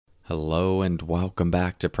Hello and welcome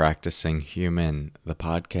back to Practicing Human, the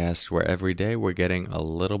podcast where every day we're getting a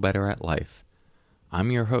little better at life. I'm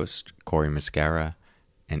your host, Corey Muscara,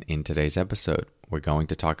 and in today's episode, we're going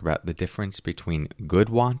to talk about the difference between good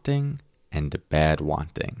wanting and bad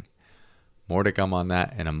wanting. More to come on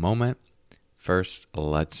that in a moment. First,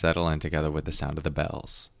 let's settle in together with the sound of the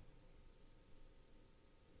bells.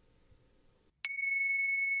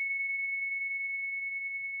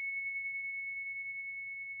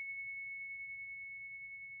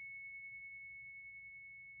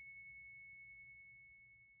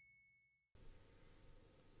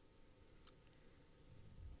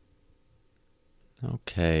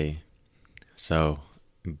 Okay, so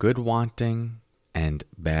good wanting and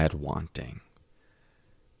bad wanting.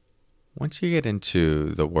 Once you get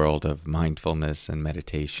into the world of mindfulness and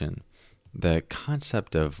meditation, the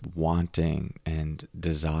concept of wanting and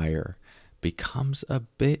desire becomes a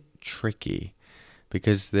bit tricky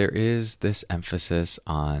because there is this emphasis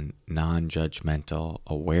on non-judgmental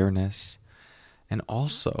awareness and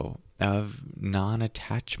also of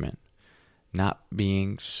non-attachment. Not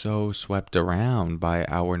being so swept around by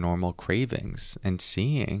our normal cravings and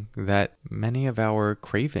seeing that many of our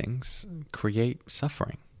cravings create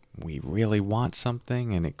suffering. We really want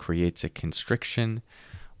something and it creates a constriction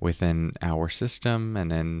within our system,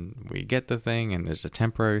 and then we get the thing and there's a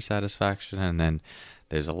temporary satisfaction, and then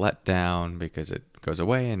there's a letdown because it goes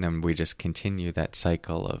away, and then we just continue that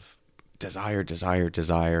cycle of desire,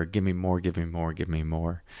 give me more, give me more, give me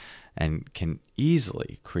more. And can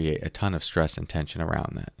easily create a ton of stress and tension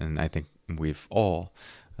around that. And I think we've all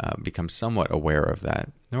become somewhat aware of that,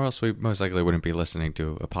 or else we most likely wouldn't be listening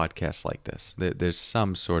to a podcast like this. There's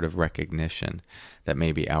some sort of recognition that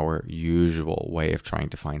maybe our usual way of trying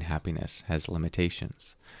to find happiness has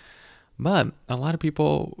limitations. But a lot of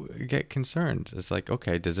people get concerned. It's like,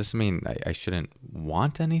 okay, does this mean I shouldn't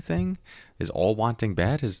want anything? Is all wanting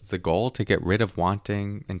bad? Is the goal to get rid of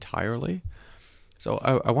wanting entirely? So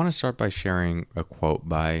I want to start by sharing a quote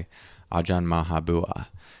by Ajahn Mahabua,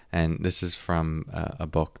 and this is from a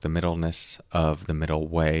book, The Middleness of the Middle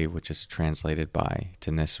Way, which is translated by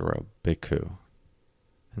Thanissaro Bhikkhu.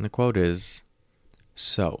 And the quote is,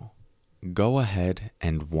 "So, go ahead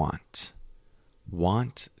and want.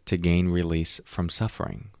 Want to gain release from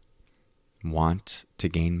suffering. Want to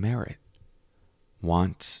gain merit.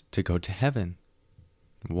 Want to go to heaven.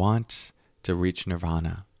 Want to reach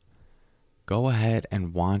nirvana. Go ahead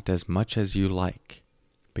and want as much as you like,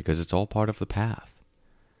 because it's all part of the path.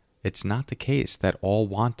 It's not the case that all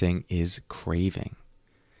wanting is craving.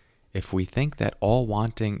 If we think that all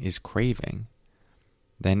wanting is craving,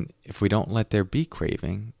 then if we don't let there be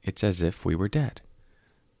craving, it's as if we were dead.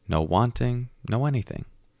 No wanting, no anything.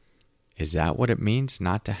 Is that what it means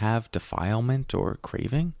not to have defilement or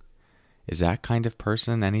craving? Is that kind of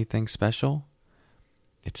person anything special?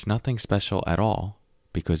 It's nothing special at all,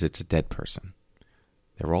 because it's a dead person.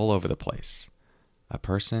 They're all over the place. A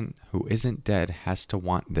person who isn't dead has to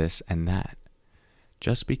want this and that.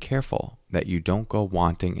 Just be careful that you don't go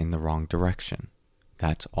wanting in the wrong direction.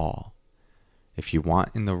 That's all. If you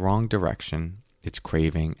want in the wrong direction, it's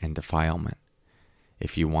craving and defilement.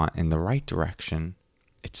 If you want in the right direction,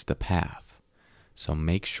 it's the path. So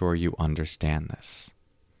make sure you understand this.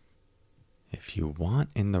 If you want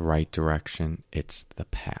in the right direction, it's the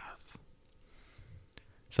path.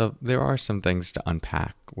 So there are some things to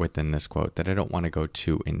unpack within this quote that I don't want to go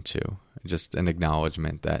too into. Just an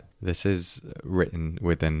acknowledgement that this is written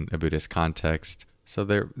within a Buddhist context. So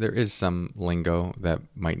there is some lingo that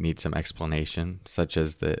might need some explanation, such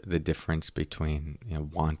as the difference between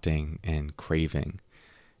wanting and craving.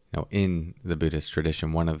 In the Buddhist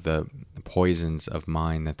tradition, one of the poisons of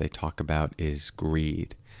mind that they talk about is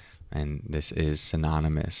greed. And this is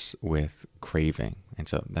synonymous with craving. And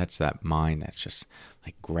so that's that mind that's just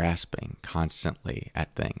like grasping constantly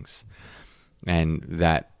at things. And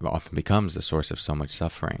that often becomes the source of so much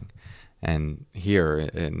suffering. And here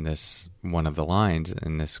in this, one of the lines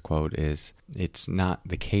in this quote is, it's not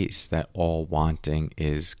the case that all wanting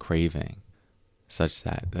is craving, such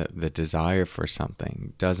that the desire for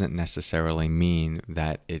something doesn't necessarily mean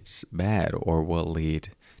that it's bad or will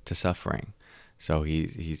lead to suffering. So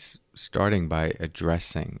he's starting by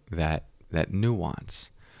addressing that nuance.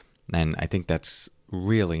 And I think that's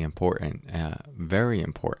really important, very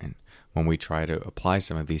important, when we try to apply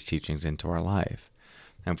some of these teachings into our life.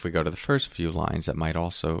 And if we go to the first few lines, that might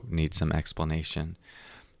also need some explanation.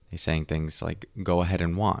 He's saying things like, go ahead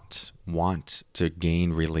and want to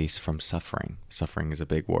gain release from suffering. Suffering is a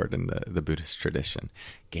big word in the Buddhist tradition.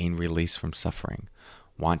 Gain release from suffering.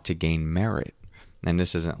 Want to gain merit. And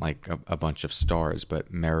this isn't like a bunch of stars,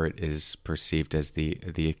 but merit is perceived as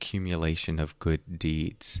the accumulation of good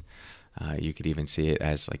deeds. You could even see it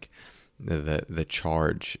as like the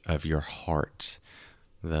charge of your heart,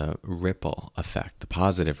 the ripple effect, the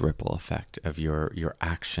positive ripple effect of your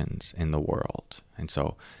actions in the world. And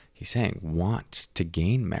so he's saying, want to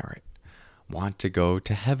gain merit, want to go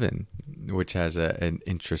to heaven, which has an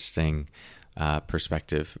interesting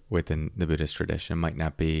perspective within the Buddhist tradition. Might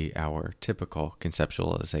not be our typical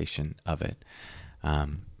conceptualization of it,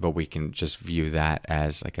 but we can just view that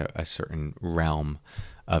as like a certain realm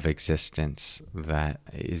of existence that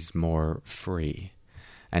is more free.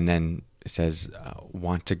 And then it says,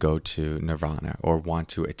 want to go to nirvana, or want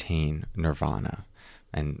to attain nirvana.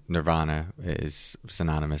 And nirvana is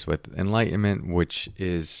synonymous with enlightenment, which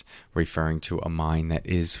is referring to a mind that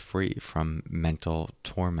is free from mental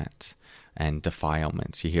torment and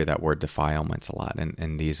defilements. You hear that word defilements a lot,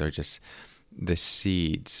 and these are just the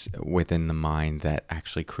seeds within the mind that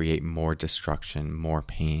actually create more destruction, more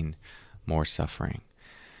pain, more suffering.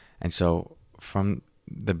 And so from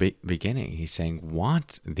the beginning, he's saying,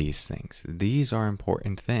 want these things. These are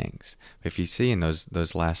important things. If you see in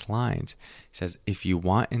those last lines, he says, if you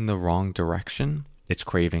want in the wrong direction, it's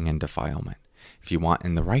craving and defilement. If you want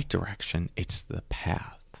in the right direction, it's the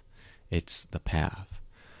path. It's the path.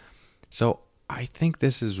 So I think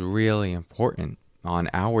this is really important on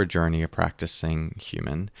our journey of practicing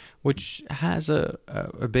human, which has a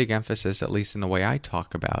big emphasis, at least in the way I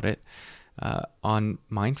talk about it, on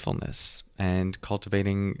mindfulness and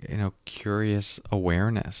cultivating, curious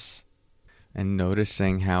awareness and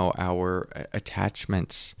noticing how our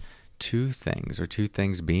attachments to things, or to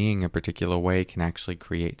things being a particular way, can actually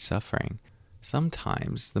create suffering.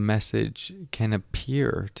 Sometimes the message can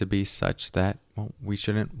appear to be such that, we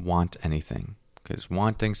shouldn't want anything, because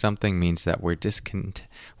wanting something means that we're discontent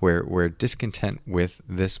with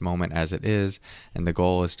this moment as it is, and the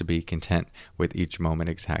goal is to be content with each moment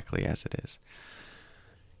exactly as it is.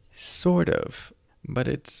 Sort of, but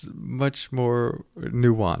it's much more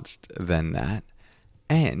nuanced than that.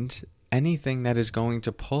 And anything that is going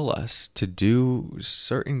to pull us to do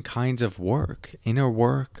certain kinds of work, inner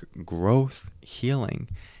work, growth, healing,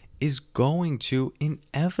 is going to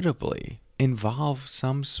inevitably involve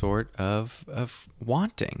some sort of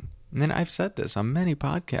wanting. And then I've said this on many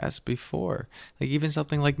podcasts before, like even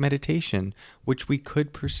something like meditation, which we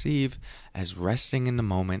could perceive as resting in the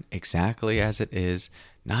moment exactly as it is,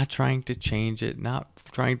 not trying to change it, not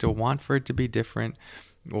trying to want for it to be different,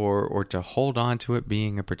 or to hold on to it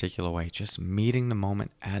being a particular way, just meeting the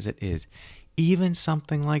moment as it is. Even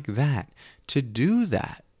something like that, to do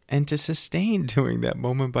that and to sustain doing that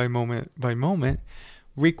moment by moment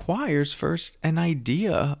requires first an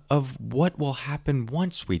idea of what will happen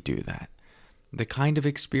once we do that. The kind of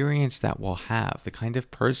experience that we'll have, the kind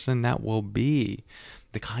of person that we'll be,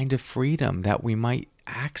 the kind of freedom that we might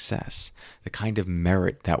access, the kind of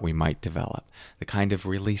merit that we might develop, the kind of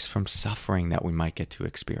release from suffering that we might get to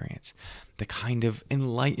experience, the kind of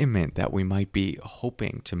enlightenment that we might be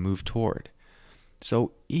hoping to move toward.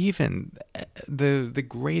 So even the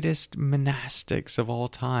greatest monastics of all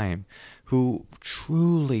time, who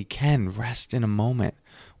truly can rest in a moment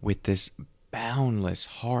with this boundless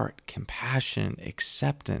heart, compassion,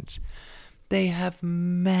 acceptance, they have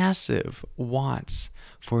massive wants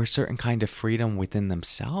for a certain kind of freedom within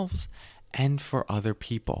themselves and for other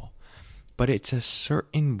people. But it's a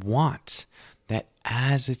certain want that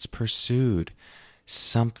as it's pursued,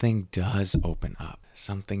 something does open up,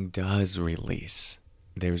 something does release.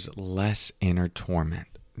 There's less inner torment.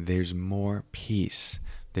 There's more peace.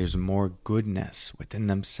 There's more goodness within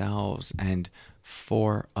themselves and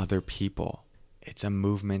for other people. It's a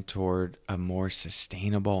movement toward a more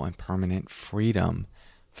sustainable and permanent freedom,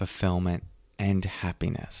 fulfillment, and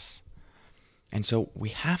happiness. And so we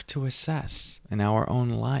have to assess in our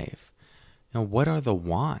own life, what are the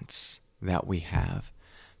wants that we have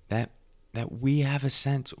that we have a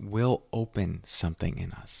sense will open something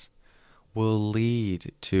in us, will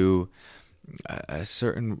lead to a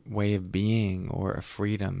certain way of being or a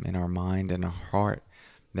freedom in our mind and our heart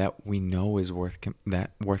that we know is worth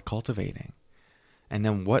cultivating. And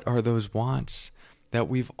then what are those wants that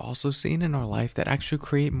we've also seen in our life that actually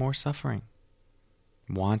create more suffering?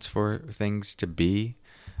 Wants for things to be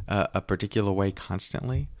a particular way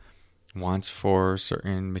constantly, wants for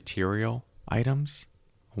certain material items,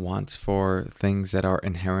 wants for things that are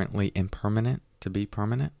inherently impermanent to be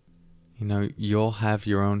permanent. You'll have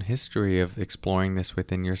your own history of exploring this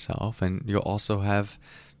within yourself, and you'll also have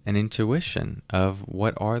an intuition of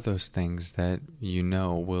what are those things that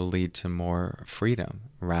will lead to more freedom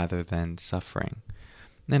rather than suffering.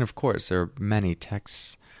 And of course, there are many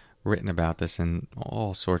texts written about this in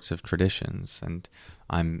all sorts of traditions, and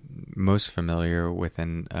I'm most familiar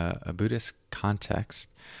within a Buddhist context.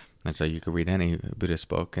 And so you could read any Buddhist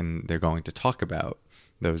book, and they're going to talk about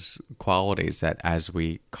those qualities that as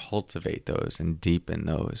we cultivate those and deepen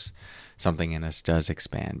those, something in us does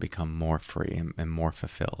expand, become more free and more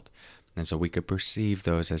fulfilled. And so we could perceive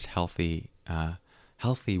those as healthy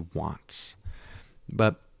wants.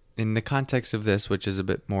 But in the context of this, which is a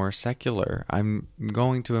bit more secular, I'm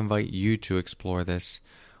going to invite you to explore this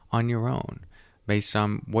on your own, based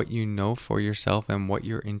on what you know for yourself and what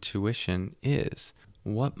your intuition is.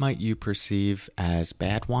 What might you perceive as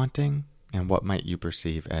bad wanting, and what might you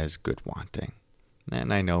perceive as good wanting?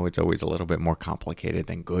 And I know it's always a little bit more complicated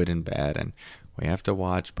than good and bad, and we have to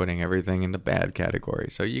watch putting everything in the bad category.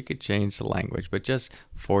 So you could change the language, but just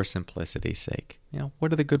for simplicity's sake,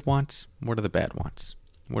 what are the good wants? What are the bad wants?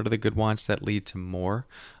 What are the good wants that lead to more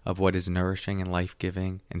of what is nourishing and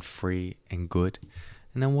life-giving and free and good?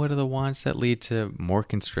 And then what are the wants that lead to more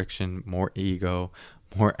constriction, more ego,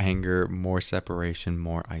 more anger, more separation,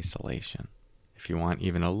 more isolation? If you want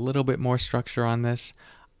even a little bit more structure on this,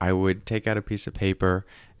 I would take out a piece of paper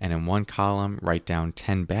and in one column write down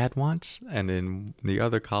 10 bad wants, and in the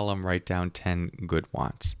other column write down 10 good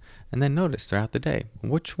wants. And then notice throughout the day,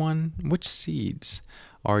 which seeds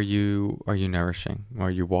are you nourishing? Are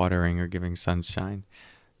you watering or giving sunshine?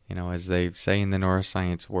 As they say in the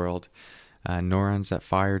neuroscience world, neurons that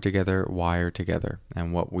fire together wire together.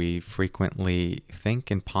 And what we frequently think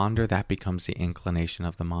and ponder, that becomes the inclination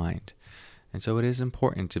of the mind. And so it is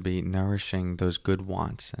important to be nourishing those good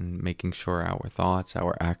wants and making sure our thoughts,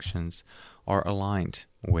 our actions are aligned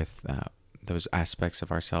with those aspects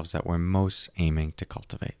of ourselves that we're most aiming to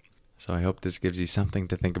cultivate. So I hope this gives you something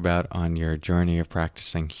to think about on your journey of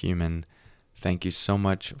practicing human. Thank you so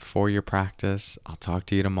much for your practice. I'll talk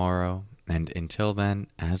to you tomorrow. And until then,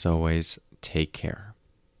 as always, take care.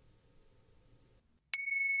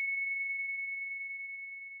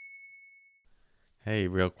 Hey,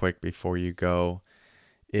 real quick before you go,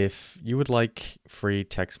 if you would like free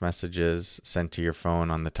text messages sent to your phone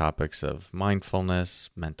on the topics of mindfulness,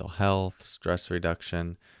 mental health, stress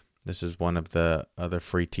reduction, this is one of the other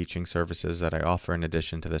free teaching services that I offer in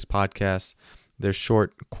addition to this podcast. There's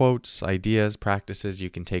short quotes, ideas, practices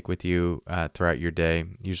you can take with you throughout your day.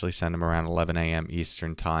 Usually send them around 11 a.m.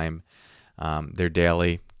 Eastern time. They're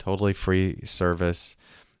daily, totally free service.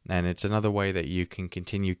 And it's another way that you can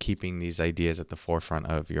continue keeping these ideas at the forefront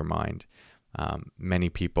of your mind. Many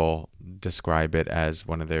people describe it as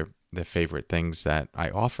one of their favorite things that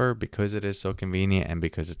I offer because it is so convenient and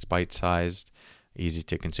because it's bite-sized, easy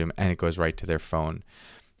to consume, and it goes right to their phone.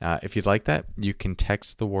 If you'd like that, you can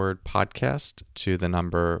text the word podcast to the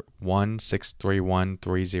number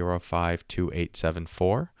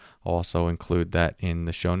 1-631-305-2874. I'll also include that in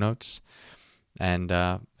the show notes, and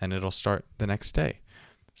it'll start the next day.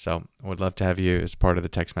 So I would love to have you as part of the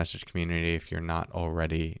text message community if you're not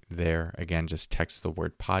already there. Again, just text the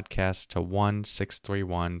word podcast to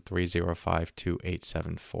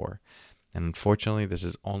 1-631-305-2874. And unfortunately, this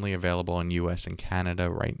is only available in US and Canada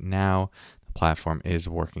right now. The platform is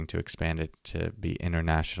working to expand it to be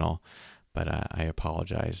international, but I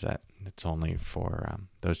apologize that it's only for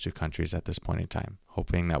those two countries at this point in time.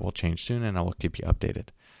 Hoping that will change soon, and I will keep you updated.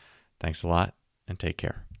 Thanks a lot, and take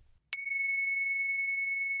care.